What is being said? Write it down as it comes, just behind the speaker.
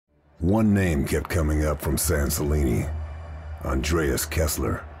One name kept coming up from San Celini. Andreas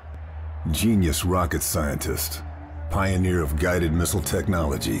Kessler. Genius rocket scientist. Pioneer of guided missile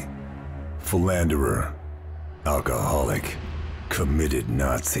technology. Philanderer. Alcoholic. Committed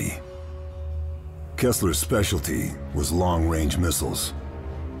Nazi. Kessler's specialty was long-range missiles.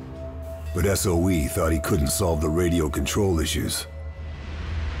 But SOE thought he couldn't solve the radio control issues.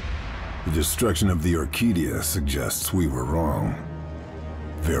 The destruction of the Orchidia suggests we were wrong.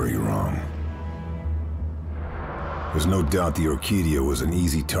 Very wrong. There's no doubt the Orchidia was an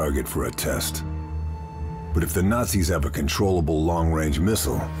easy target for a test. But if the Nazis have a controllable long-range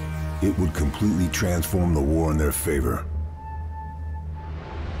missile, it would completely transform the war in their favor.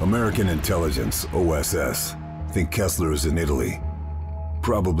 American intelligence, OSS, think Kessler is in Italy,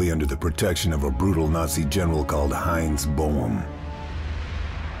 probably under the protection of a brutal Nazi general called Heinz Boehm.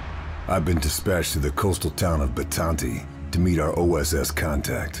 I've been dispatched to the coastal town of Bitanti to meet our OSS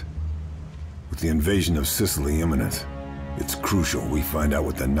contact. With the invasion of Sicily imminent, it's crucial we find out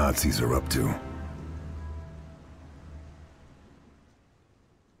what the Nazis are up to.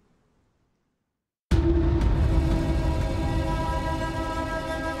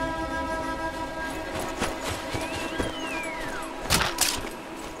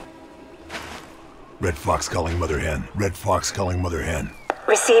 Red Fox calling Mother Hen. Red Fox calling Mother Hen.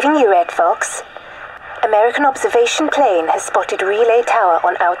 Receiving you, Red Fox. American observation plane has spotted relay tower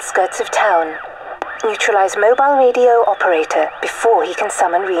on outskirts of town. Neutralize mobile radio operator before he can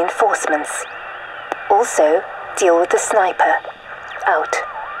summon reinforcements. Also, deal with the sniper. Out.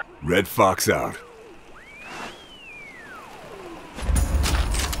 Red Fox out.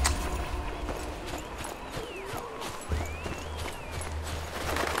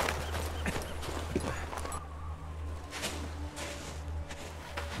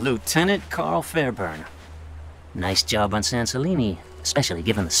 Lieutenant Carl Fairburn. Nice job on San Celini, especially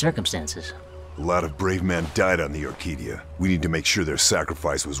given the circumstances. A lot of brave men died on the Orchidia. We need to make sure their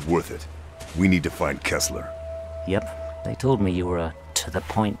sacrifice was worth it. We need to find Kessler. Yep, they told me you were a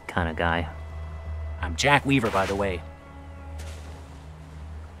to-the-point kind of guy. I'm Jack Weaver, by the way.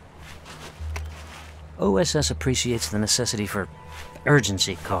 OSS appreciates the necessity for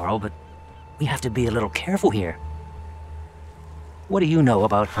urgency, Carl, but we have to be a little careful here. What do you know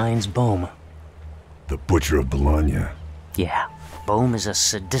about Heinz Boehm? The Butcher of Bologna. Yeah, Boehm is a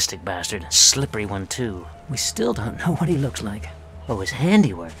sadistic bastard. Slippery one, too. We still don't know what he looks like. Oh, his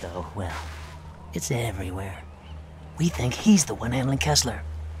handiwork, though, well, it's everywhere. We think he's the one handling Kessler.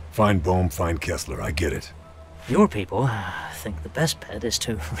 Find Boehm, find Kessler, I get it. Your people think the best bet is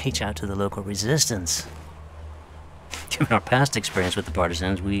to reach out to the local resistance. Given our past experience with the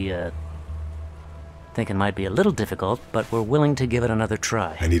partisans, we, think it might be a little difficult, but we're willing to give it another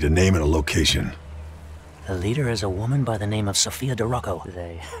try. I need a name and a location. The leader is a woman by the name of Sofia DeRocco.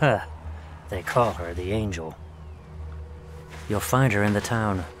 They call her the Angel. You'll find her in the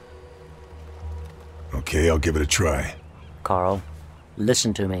town. Okay, I'll give it a try. Carl,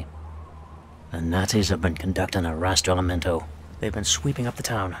 listen to me. The Nazis have been conducting a rastrellamento. They've been sweeping up the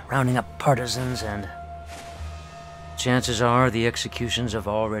town, rounding up partisans, and chances are the executions have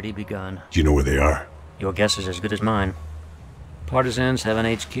already begun. Do you know where they are? Your guess is as good as mine. Partisans have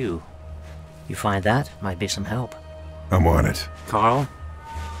an HQ. You find that, might be some help. I'm on it. Carl?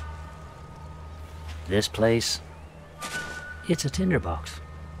 This place, it's a tinderbox.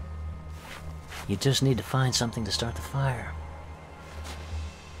 You just need to find something to start the fire.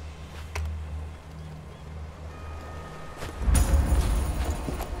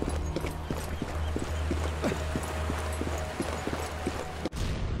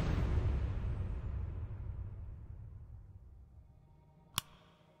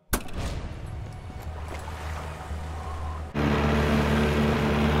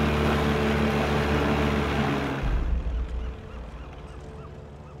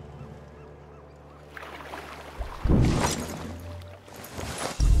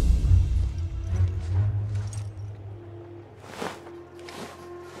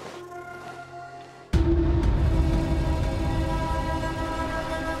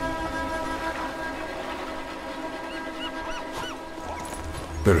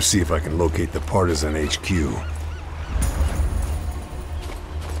 Better see if I can locate the partisan HQ.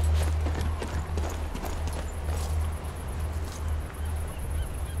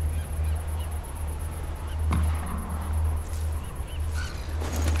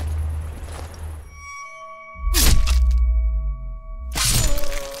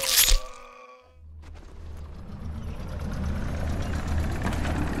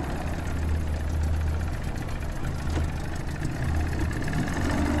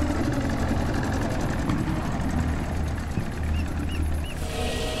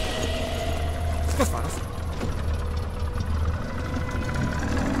 Was war das?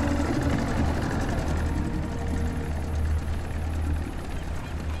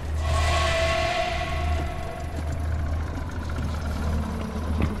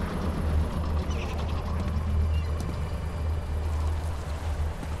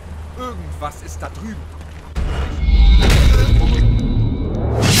 Irgendwas ist da drüben.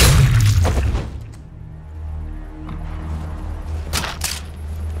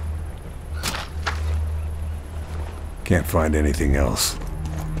 Can't find anything else.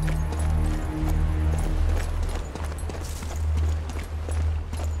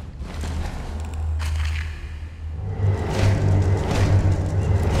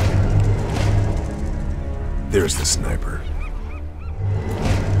 There's the sniper.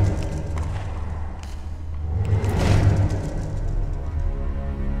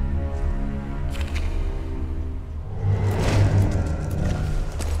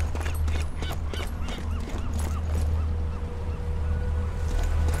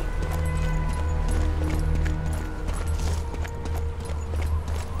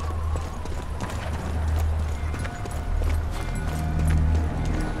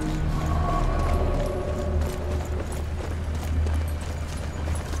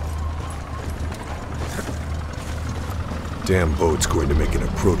 Damn boat's going to make an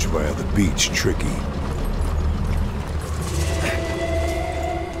approach via the beach tricky.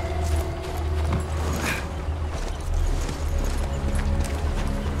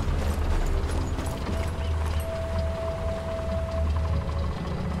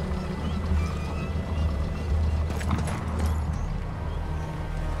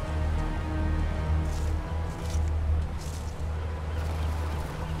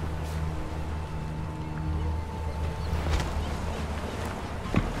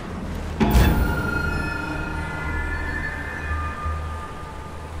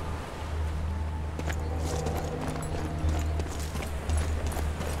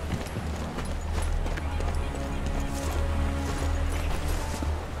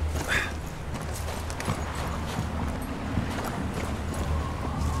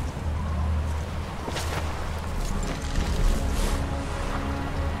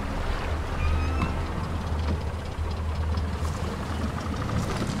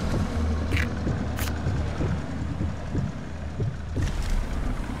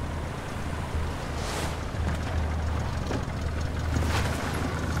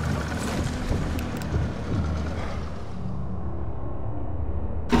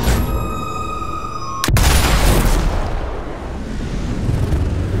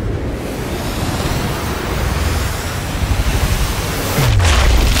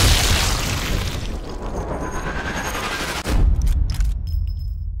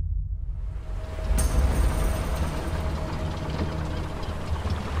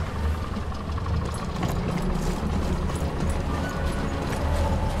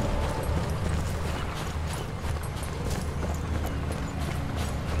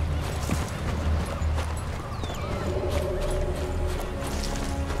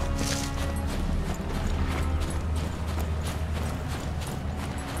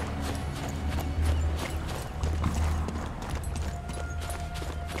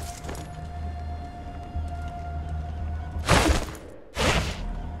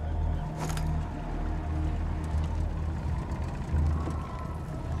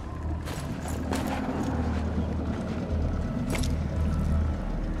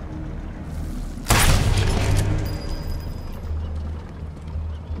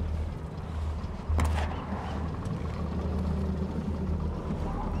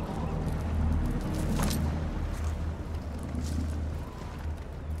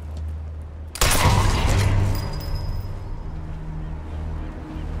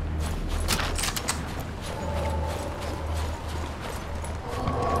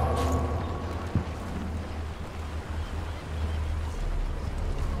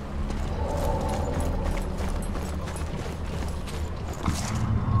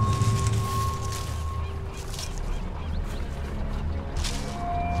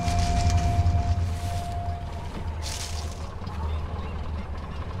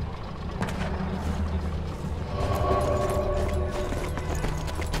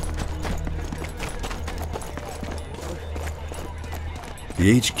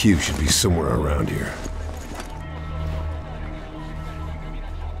 The HQ should be somewhere around here.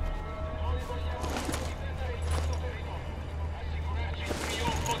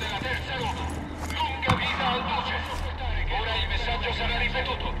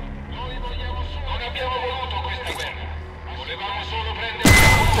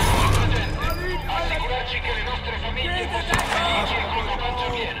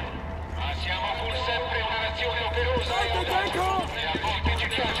 Siamo full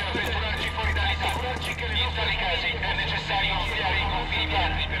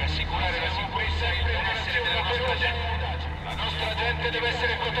gente deve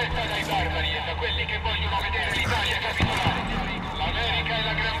essere protetta dai barbari e da quelli che vogliono vedere l'Italia capitolare. L'America e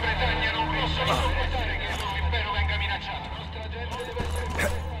la Gran Bretagna non possono sopportare che il loro impero venga minacciato. La nostra gente deve essere...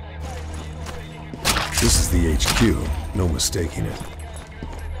 This is the HQ, no mistaking it.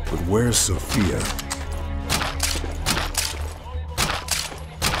 But where's Sophia?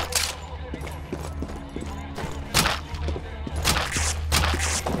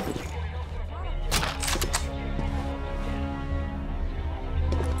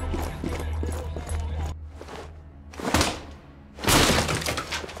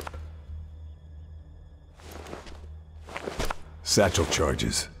 Satchel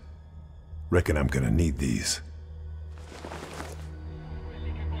charges. Reckon I'm gonna need these.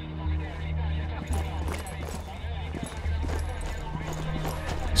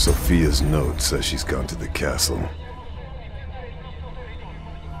 Sophia's note says she's gone to the castle.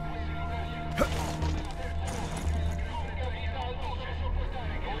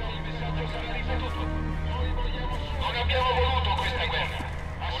 Non abbiamo voluto questa guerra.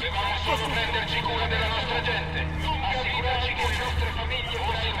 Volevamo solo prenderci cura della nostra gente. Assicurarci che le nostre famiglie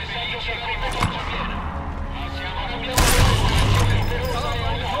fossero felici e con la pancia piena. Non abbiamo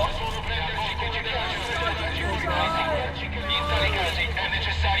volevamo solo prenderci cura della nostra gente. Assicurarci che in tali casi è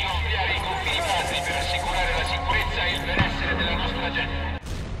necessario ampliare i confini patri per assicurare la sicurezza e il benessere della nostra gente.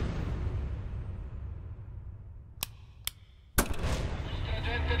 La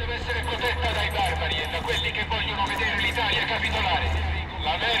gente deve essere protetta dai barbari e da quelli che vogliono vedere l'Italia capitolare.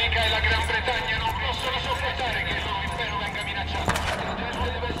 L'America e la Gran Bretagna non possono sopportare che il loro impero venga minacciato. La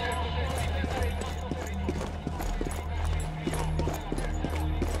gente deve essere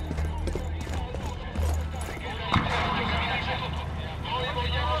Noi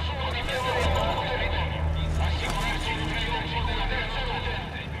vogliamo solo difendere il nostro territorio, assicurarci il trionfo della terza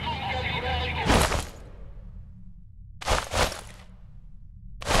gente, assicurarci che...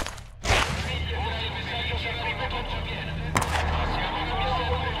 Ora il messaggio si arriva pancia piena. Siamo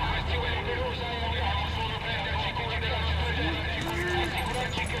commissari per questi numerosa e vogliamo solo prenderci cura della nostra gente,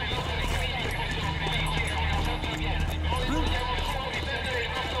 assicurarci che le nostre famiglie fossero felici e con la pancia piena. Noi vogliamo solo difendere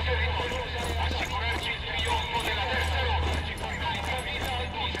il nostro territorio, assicurarci il trionfo della terza Roma.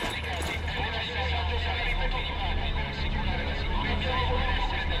 In tali casi, ora il messaggio si arriva tutti quanti per assicurare la sicurezza e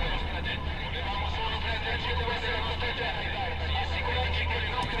il benessere della nostra gente. Volevamo solo prenderci cura della nostra gente, assicurarci che le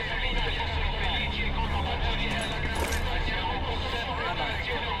nostre famiglie fossero felici e con la pancia piena. La Gran Bretagna non può sempre andare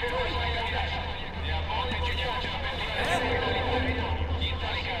solo per questa minaccia. E a volte ci piace avventurare il territorio. In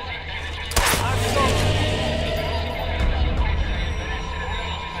tali casi è necessario...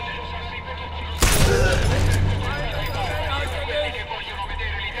 che vogliono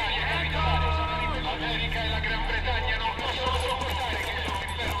vedere l'Italia capitolare. L'America e la Gran Bretagna non possono sopportare che il loro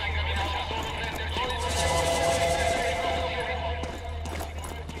impero venga minacciato. Solo prenderci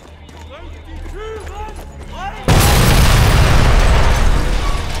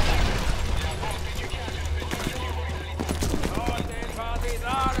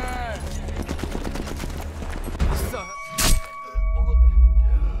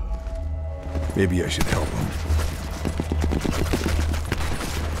Maybe I should help him.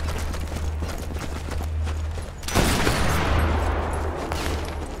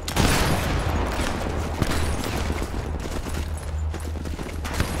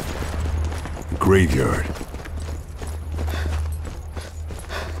 Graveyard.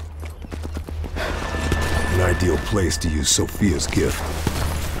 An ideal place to use Sophia's gift.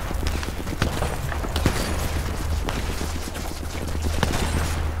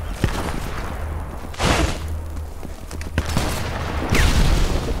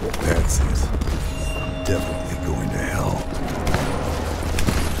 That's it. Definitely going to hell.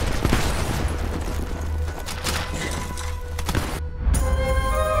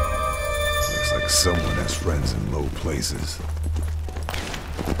 Looks like someone has friends in low places.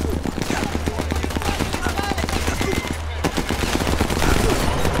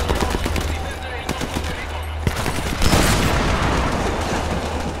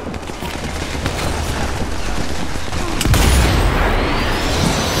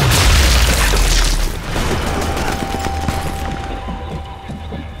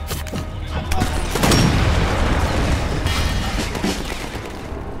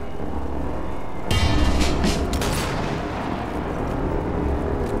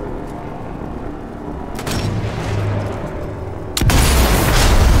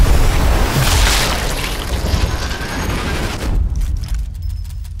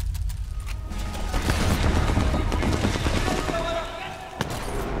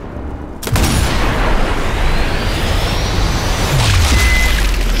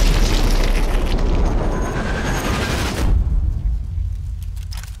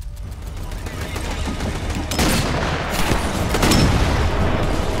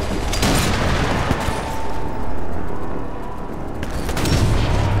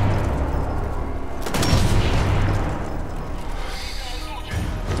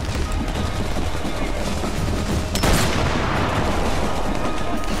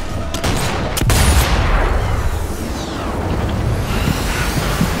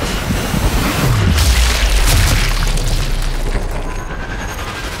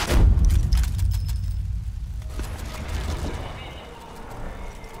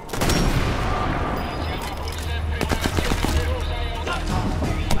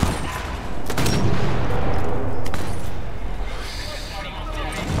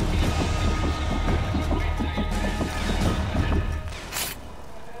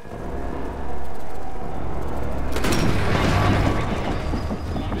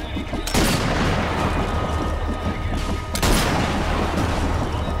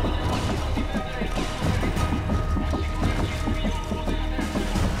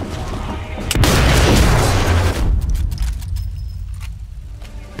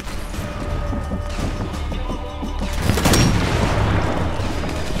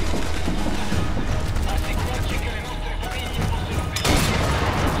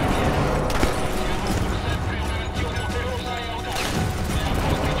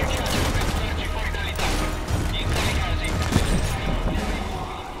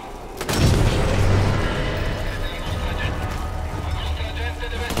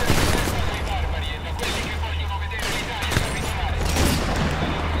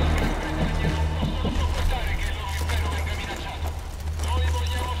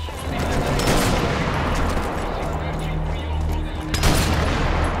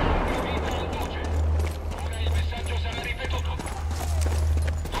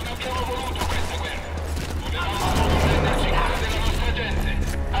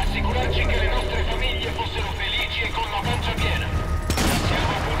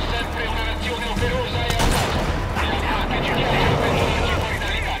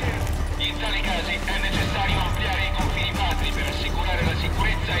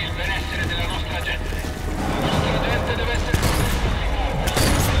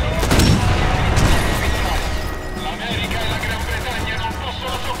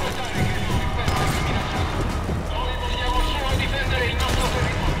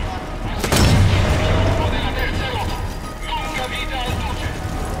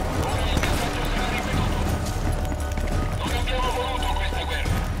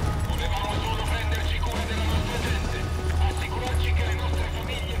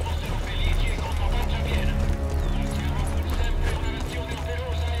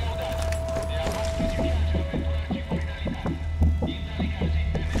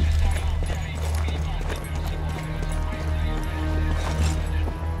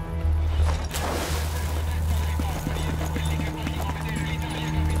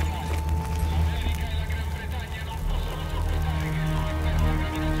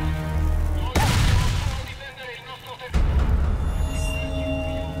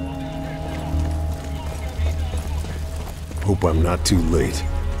 Hope I'm not too late.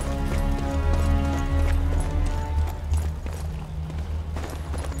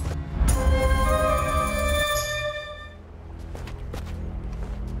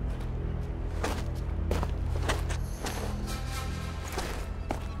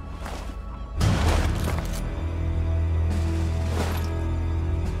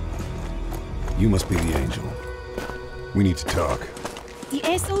 You must be the angel. We need to talk. The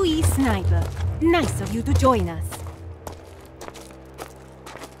SOE sniper. Nice of you to join us.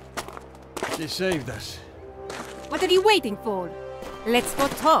 She saved us. What are you waiting for? Let's go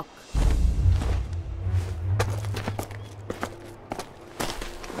talk.